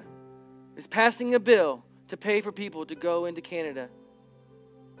 Canada is passing a bill to pay for people to go into Canada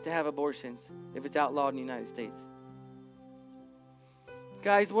to have abortions if it's outlawed in the United States.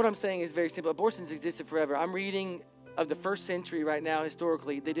 Guys, what I'm saying is very simple. Abortions existed forever. I'm reading of the first century right now,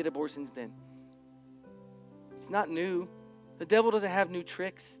 historically, they did abortions then. It's not new. The devil doesn't have new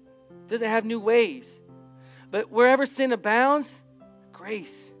tricks. Doesn't have new ways. But wherever sin abounds,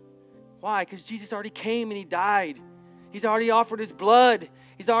 grace. Why? Because Jesus already came and he died. He's already offered his blood.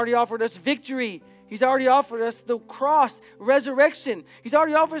 He's already offered us victory. He's already offered us the cross, resurrection. He's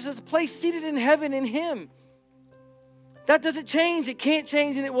already offered us a place seated in heaven in him. That doesn't change. It can't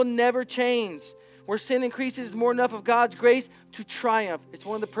change and it will never change. Where sin increases is more enough of God's grace to triumph. It's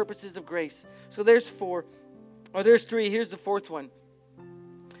one of the purposes of grace. So there's four. Or there's three. Here's the fourth one.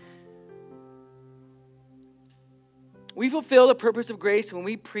 We fulfill the purpose of grace when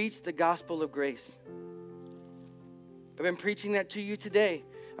we preach the gospel of grace. I've been preaching that to you today.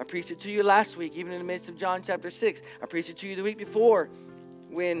 I preached it to you last week, even in the midst of John chapter 6. I preached it to you the week before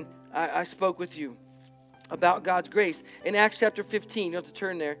when I spoke with you about God's grace. In Acts chapter 15, you don't have to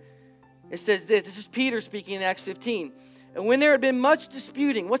turn there. It says this. This is Peter speaking in Acts 15. And when there had been much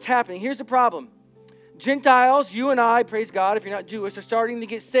disputing, what's happening? Here's the problem. Gentiles, you and I, praise God, if you're not Jewish, are starting to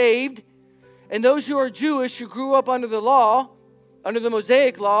get saved. And those who are Jewish, who grew up under the law, under the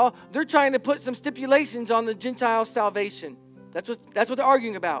Mosaic law, they're trying to put some stipulations on the Gentiles' salvation. That's what they're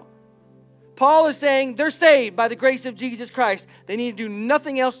arguing about. Paul is saying they're saved by the grace of Jesus Christ. They need to do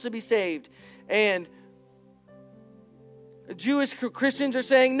nothing else to be saved. And Jewish Christians are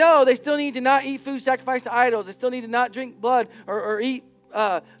saying, no, they still need to not eat food sacrificed to idols. They still need to not drink blood or eat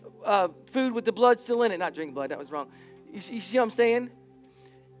food with the blood still in it. Not drink blood, that was wrong. You see what I'm saying?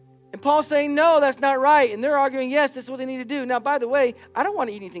 And Paul's saying, no, that's not right. And they're arguing, yes, this is what they need to do. Now, by the way, I don't want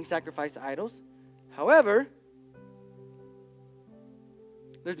to eat anything sacrificed to idols. However,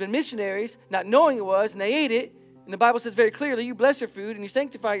 there's been missionaries not knowing it was, and they ate it. And the Bible says very clearly, you bless your food and you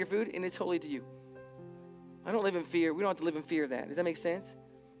sanctify your food, and it's holy to you. I don't live in fear. We don't have to live in fear of that. Does that make sense?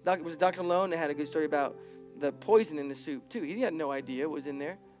 It was Dr. Malone that had a good story about the poison in the soup, too. He had no idea what was in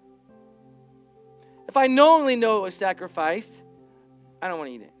there. If I knowingly know it was sacrificed, I don't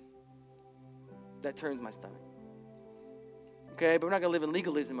want to eat it. That turns my stomach. Okay, but we're not going to live in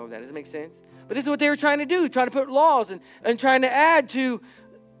legalism over that. Does it make sense? But this is what they were trying to do, trying to put laws and trying to add to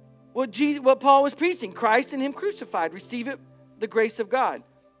what Paul was preaching, Christ and him crucified. Receive it, the grace of God.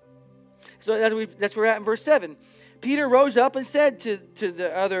 So that's where we're at in verse 7. Peter rose up and said to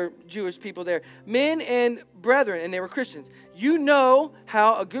the other Jewish people there, men and brethren, and they were Christians, you know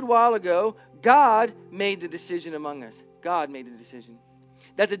how a good while ago God made the decision among us. God made the decision.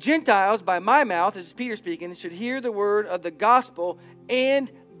 That the Gentiles, by my mouth, this is Peter speaking, should hear the word of the gospel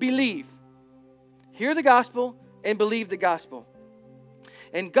and believe. Hear the gospel and believe the gospel.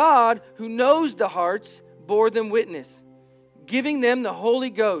 And God, who knows the hearts, bore them witness, giving them the Holy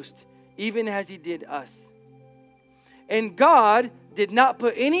Ghost, even as he did us. And God did not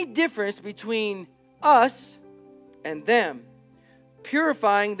put any difference between us and them,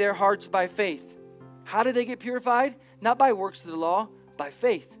 purifying their hearts by faith. How did they get purified? Not by works of the law, by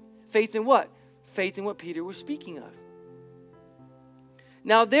faith. Faith in what? Faith in what Peter was speaking of.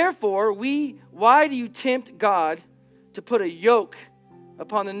 Now therefore, why do you tempt God to put a yoke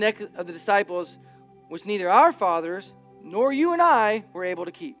upon the neck of the disciples, which neither our fathers nor you and I were able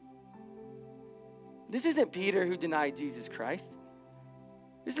to keep? This isn't Peter who denied Jesus Christ.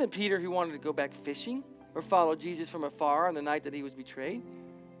 This isn't Peter who wanted to go back fishing or follow Jesus from afar on the night that he was betrayed.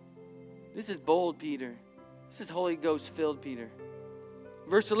 This is bold Peter. This is Holy Ghost-filled Peter.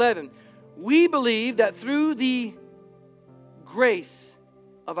 Verse 11, we believe that through the grace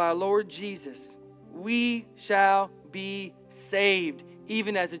of our Lord Jesus, we shall be saved,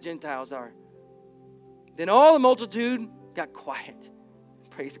 even as the Gentiles are. Then all the multitude got quiet.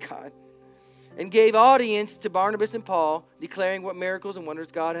 Praise God. And gave audience to Barnabas and Paul, declaring what miracles and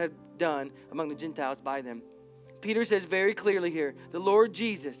wonders God had done among the Gentiles by them. Peter says very clearly here, the Lord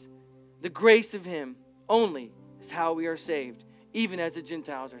Jesus, the grace of him only is how we are saved, even as the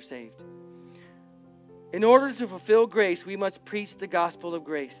Gentiles are saved. In order to fulfill grace, we must preach the gospel of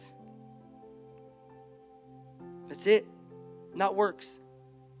grace. That's it. Not works.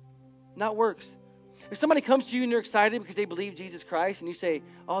 Not works. If somebody comes to you and they're excited because they believe Jesus Christ and you say,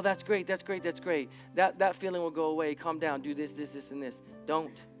 oh, that's great, that's great, that's great. That feeling will go away. Calm down. Do this, this, this, and this.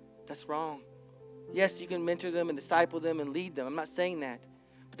 Don't. That's wrong. Yes, you can mentor them and disciple them and lead them. I'm not saying that.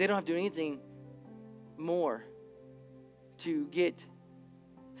 But they don't have to do anything more to get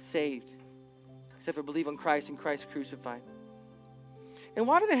saved except for believe on Christ and Christ crucified. And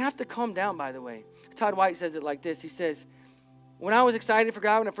why do they have to calm down, by the way? Todd White says it like this. He says, when I was excited for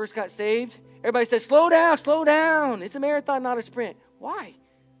God when I first got saved, everybody says, slow down, slow down. It's a marathon, not a sprint. Why?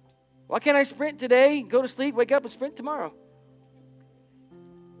 Why can't I sprint today, go to sleep, wake up, and sprint tomorrow?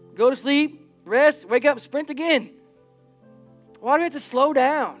 Go to sleep, rest, wake up, sprint again. Why do we have to slow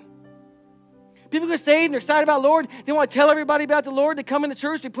down? People get saved and they're excited about the Lord. They want to tell everybody about the Lord. They come into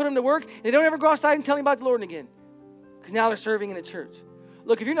church, they put them to work. And they don't ever go outside and tell them about the Lord again. Because now they're serving in a church.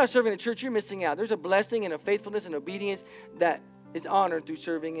 Look, if you're not serving in a church, you're missing out. There's a blessing and a faithfulness and obedience that is honored through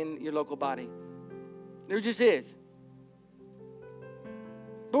serving in your local body. There just is.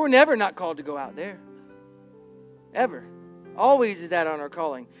 But we're never not called to go out there. Ever. Always is that on our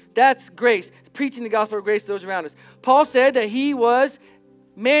calling. That's grace. It's preaching the gospel of grace to those around us. Paul said that he was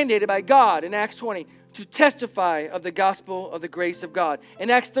mandated by God in Acts 20 to testify of the gospel of the grace of God. In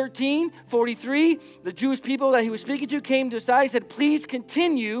Acts 13:43, the Jewish people that he was speaking to came to his side and said, please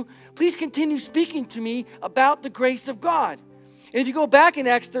continue speaking to me about the grace of God. And if you go back in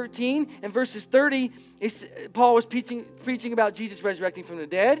Acts 13 and verses 30, Paul was preaching about Jesus resurrecting from the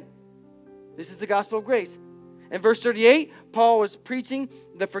dead. This is the gospel of grace. In verse 38, Paul was preaching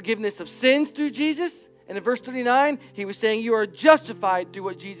the forgiveness of sins through Jesus. And in verse 39, he was saying you are justified through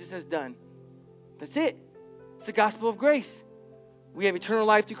what Jesus has done. That's it. It's the gospel of grace. We have eternal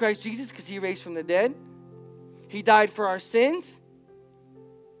life through Christ Jesus because he raised from the dead. He died for our sins.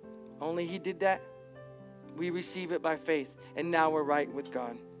 Only he did that. We receive it by faith. And now we're right with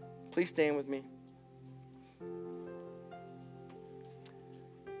God. Please stand with me.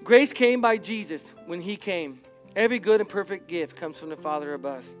 Grace came by Jesus when he came. Every good and perfect gift comes from the Father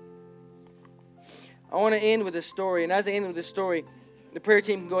above. I want to end with a story. And as I end with this story, the prayer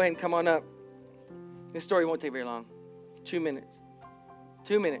team can go ahead and come on up. This story won't take very long. 2 minutes.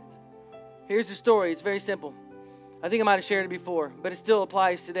 2 minutes. Here's the story. It's very simple. I think I might have shared it before, but it still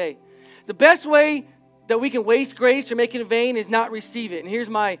applies today. The best way that we can waste grace or make it in vain is not receive it. And here's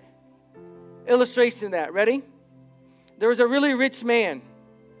my illustration of that. Ready? There was a really rich man.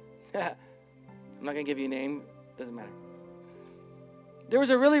 I'm not going to give you a name. Doesn't matter. There was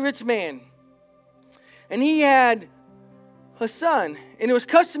a really rich man. And he had a son. And it was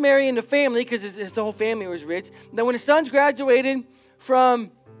customary in the family, because his whole family was rich, that when his sons graduated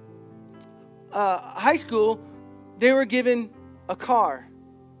from high school, they were given a car.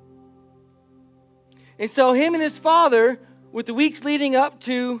 And so him and his father, with the weeks leading up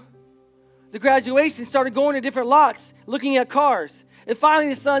to the graduation, started going to different lots, looking at cars. And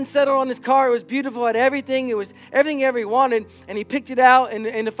finally, the son settled on this car. It was beautiful, had everything. It was everything he ever wanted. And he picked it out,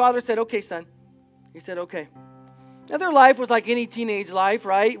 and the father said, okay, son. He said, okay. Now, their life was like any teenage life,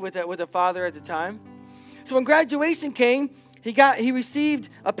 right, with a father at the time. So when graduation came, he received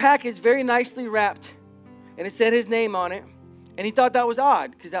a package very nicely wrapped, and it said his name on it. And he thought that was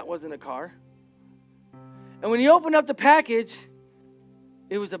odd because that wasn't a car. And when he opened up the package,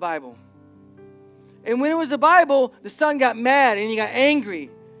 it was a Bible. And when it was a Bible, the son got mad and he got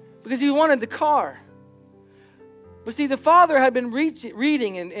angry because he wanted the car. But see, the father had been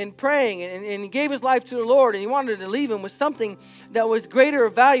reading and praying and he gave his life to the Lord, and he wanted to leave him with something that was greater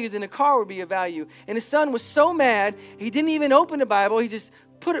of value than a car would be of value. And his son was so mad, he didn't even open the Bible. He just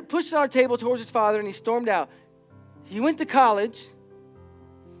pushed it on a table towards his father, and he stormed out. He went to college,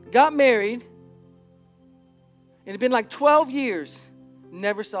 got married, and it had been like 12 years,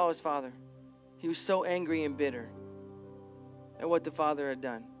 never saw his father. He was so angry and bitter at what the father had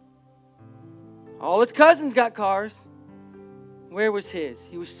done. All his cousins got cars. Where was his?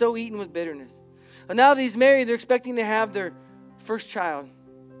 He was so eaten with bitterness. And now that he's married, they're expecting to have their first child.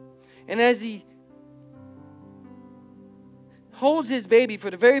 And as he holds his baby for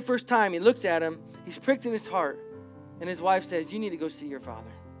the very first time, he looks at him, he's pricked in his heart, and his wife says, you need to go see your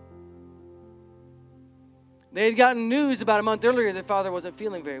father. They had gotten news about a month earlier that father wasn't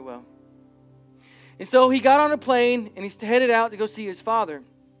feeling very well. And so he got on a plane and he headed out to go see his father.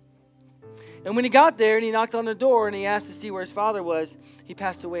 And when he got there and he knocked on the door and he asked to see where his father was, he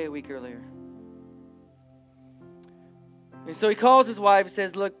passed away a week earlier. And so he calls his wife and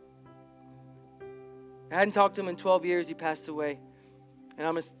says, look, I hadn't talked to him in 12 years. He passed away. And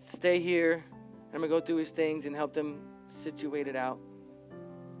I'm going to stay here. And I'm going to go through his things and help them situate it out.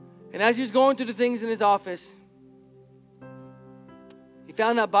 And as he was going through the things in his office, he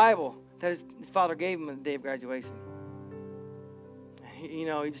found that Bible that his father gave him on the day of graduation. He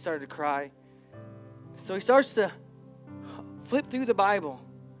just started to cry. So he starts to flip through the Bible.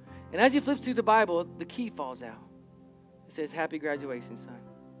 And as he flips through the Bible, the key falls out. It says, happy graduation, son.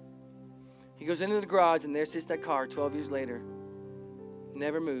 He goes into the garage, and there sits that car 12 years later.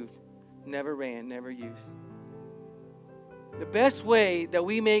 Never moved, never ran, never used. The best way that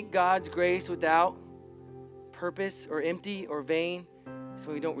we make God's grace without purpose or empty or vain is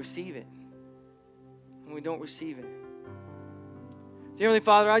when we don't receive it. When we don't receive it. Dear Heavenly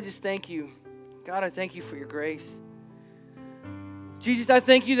Father, I just thank you. God, I thank you for your grace. Jesus, I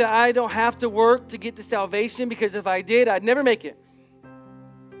thank you that I don't have to work to get to salvation, because if I did, I'd never make it.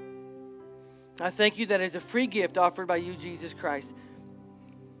 I thank you that it's a free gift offered by you, Jesus Christ.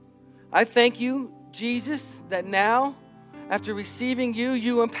 I thank you, Jesus, that now, after receiving you,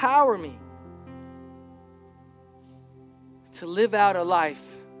 you empower me to live out a life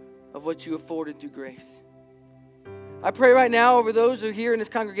of what you afforded through grace. I pray right now over those who are here in this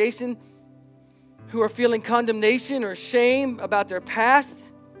congregation who are feeling condemnation or shame about their past,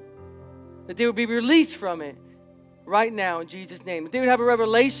 that they would be released from it right now in Jesus' name. That they would have a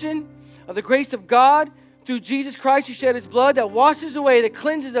revelation of the grace of God through Jesus Christ who shed his blood that washes away, that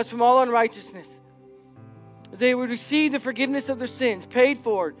cleanses us from all unrighteousness. That they would receive the forgiveness of their sins, paid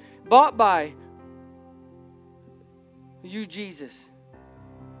for, bought by you, Jesus.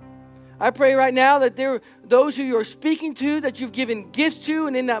 I pray right now that those who you are speaking to, that you've given gifts to,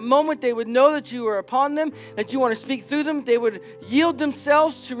 and in that moment they would know that you are upon them, that you want to speak through them, they would yield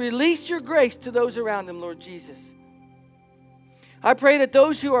themselves to release your grace to those around them, Lord Jesus. I pray that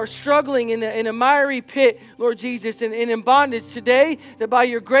those who are struggling in a miry pit, Lord Jesus, and in bondage today, that by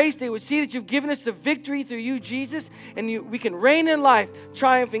your grace they would see that you've given us the victory through you, Jesus, and we can reign in life,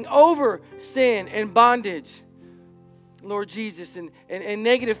 triumphing over sin and bondage. Lord Jesus, and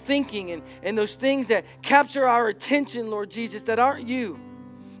negative thinking and those things that capture our attention, Lord Jesus, that aren't you.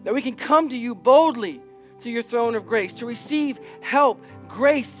 That we can come to you boldly to your throne of grace to receive help,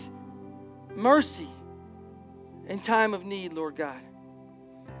 grace, mercy in time of need, Lord God.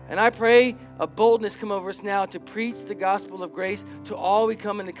 And I pray a boldness come over us now to preach the gospel of grace to all we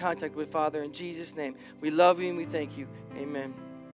come into contact with, Father, in Jesus' name. We love you and we thank you. Amen.